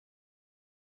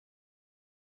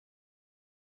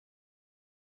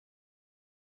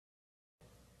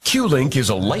Qlink is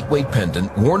a lightweight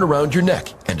pendant worn around your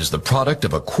neck and is the product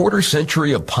of a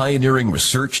quarter-century of pioneering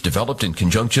research developed in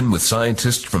conjunction with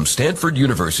scientists from Stanford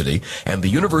University and the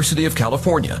University of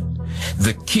California.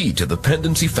 The key to the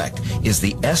pendant's effect is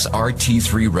the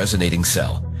SRT3 resonating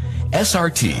cell.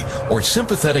 SRT, or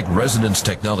sympathetic resonance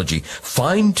technology,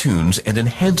 fine-tunes and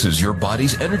enhances your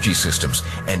body's energy systems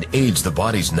and aids the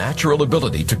body's natural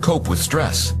ability to cope with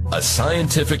stress. A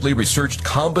scientifically researched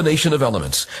combination of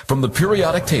elements from the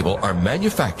periodic table are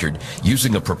manufactured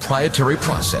using a proprietary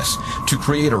process to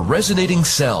create a resonating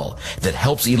cell that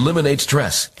helps eliminate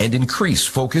stress and increase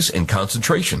focus and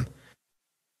concentration.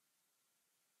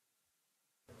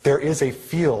 There is a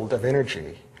field of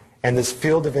energy, and this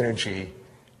field of energy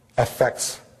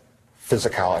affects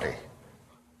physicality.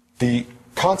 The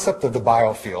concept of the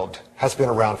biofield has been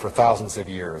around for thousands of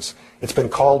years. It's been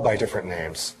called by different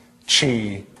names: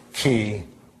 chi, ki,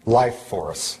 life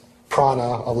force,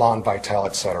 prana, elan vital,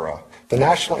 etc. The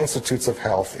National Institutes of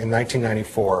Health in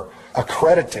 1994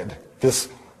 accredited this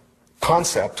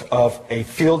concept of a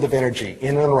field of energy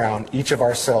in and around each of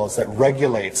our cells that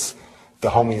regulates the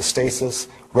homeostasis,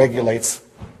 regulates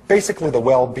basically the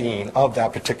well-being of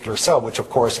that particular cell, which of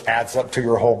course adds up to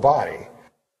your whole body.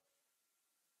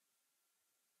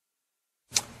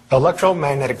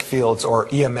 Electromagnetic fields, or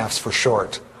EMFs for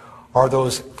short, are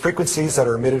those frequencies that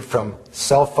are emitted from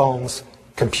cell phones,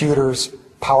 computers,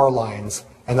 power lines,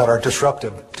 and that are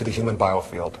disruptive to the human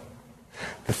biofield.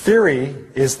 The theory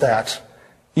is that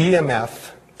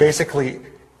EMF basically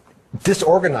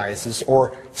disorganizes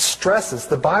or stresses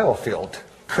the biofield,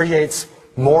 creates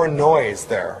more noise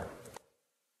there.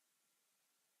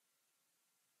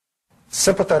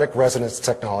 Sympathetic resonance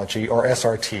technology, or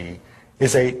SRT,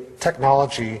 is a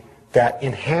technology that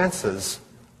enhances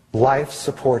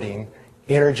life-supporting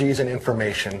energies and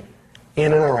information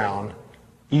in and around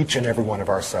each and every one of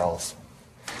our cells.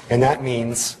 And that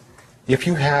means if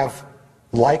you have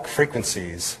like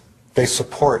frequencies, they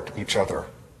support each other,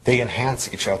 they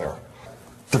enhance each other.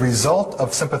 The result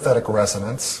of sympathetic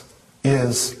resonance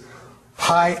is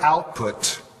high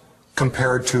output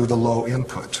compared to the low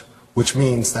input, which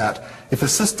means that if a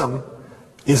system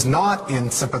is not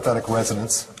in sympathetic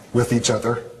resonance with each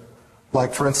other,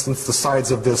 like for instance the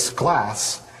sides of this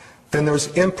glass, then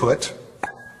there's input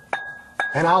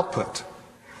and output.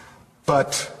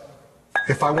 But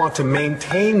if I want to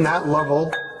maintain that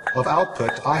level of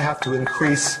output, I have to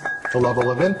increase the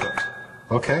level of input.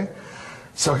 Okay?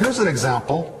 So here's an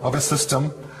example of a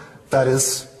system that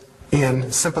is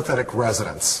in sympathetic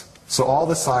resonance. So all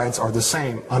the sides are the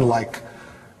same, unlike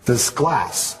this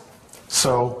glass.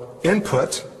 So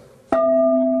input,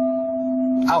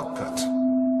 output.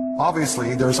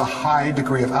 Obviously, there's a high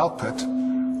degree of output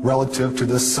relative to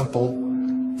this simple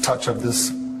touch of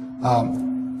this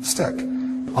stick.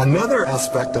 Another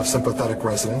aspect of sympathetic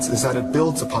resonance is that it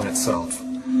builds upon itself.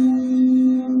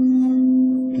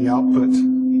 The output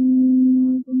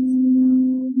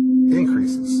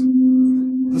increases.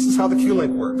 This is how the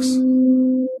Qlink works.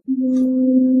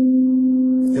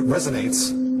 It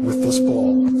resonates with this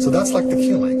ball. So that's like the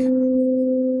Qlink.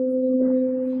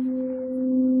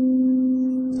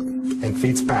 And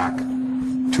feeds back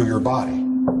to your body.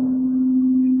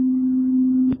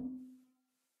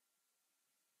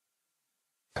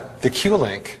 The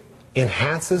Qlink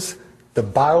enhances the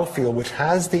biofield, which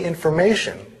has the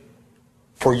information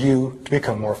for you to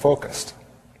become more focused.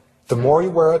 The more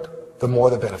you wear it, the more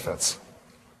the benefits.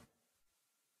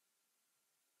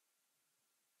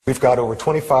 We've got over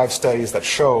 25 studies that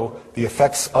show the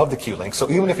effects of the Qlink. So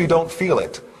even if you don't feel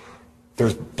it,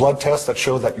 there's blood tests that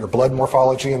show that your blood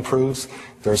morphology improves.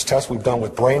 There's tests we've done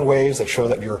with brain waves that show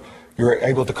that you're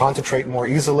able to concentrate more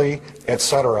easily,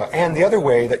 etc. And the other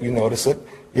way that you notice it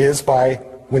is by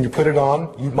when you put it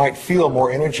on, you might feel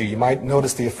more energy. You might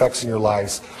notice the effects in your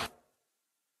lives.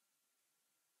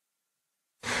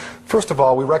 First of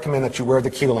all, we recommend that you wear the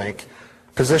Qlink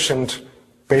positioned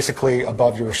basically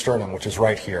above your sternum, which is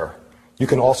right here. You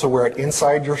can also wear it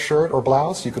inside your shirt or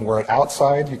blouse. You can wear it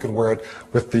outside. You can wear it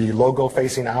with the logo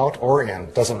facing out or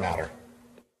in. Doesn't matter.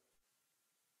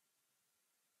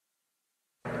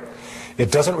 It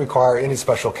doesn't require any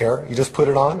special care. You just put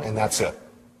it on and that's it.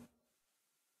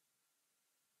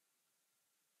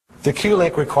 The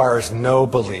Qlink requires no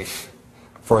belief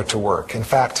for it to work. In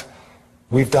fact,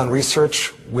 we've done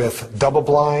research with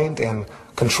double-blind and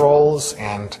controls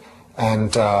and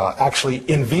actually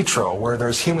in vitro, where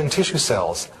there's human tissue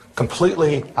cells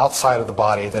completely outside of the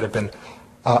body that have been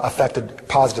affected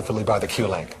positively by the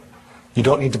Qlink. You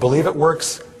don't need to believe it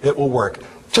works, it will work.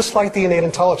 Just like the innate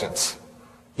intelligence.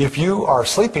 If you are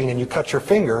sleeping and you cut your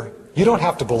finger, you don't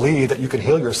have to believe that you can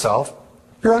heal yourself.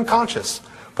 You're unconscious.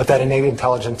 but that innate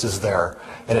intelligence is there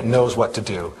and it knows what to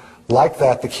do. Like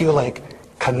that, the Q-Link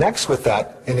connects with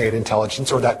that innate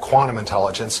intelligence or that quantum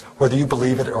intelligence, whether you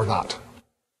believe it or not.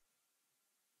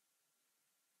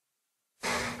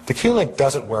 The Q-Link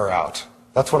doesn't wear out.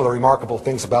 That's one of the remarkable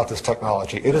things about this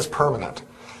technology. It is permanent.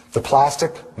 The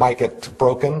plastic might get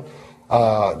broken.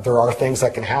 There are things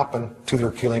that can happen to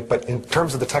the Q-Link, but in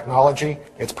terms of the technology,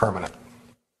 it's permanent.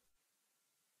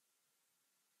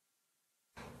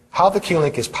 How the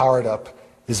Q-Link is powered up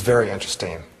is very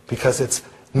interesting because it's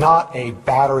not a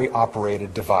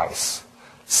battery-operated device.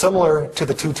 Similar to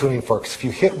the two tuning forks, if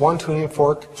you hit one tuning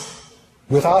fork,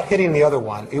 without hitting the other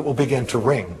one, it will begin to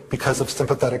ring because of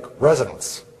sympathetic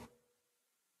resonance.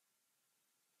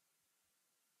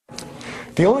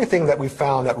 The only thing that we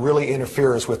found that really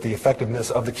interferes with the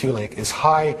effectiveness of the Q-Link is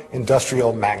high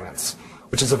industrial magnets,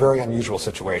 which is a very unusual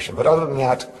situation. But other than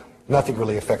that, nothing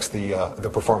really affects the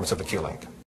performance of the Q-Link.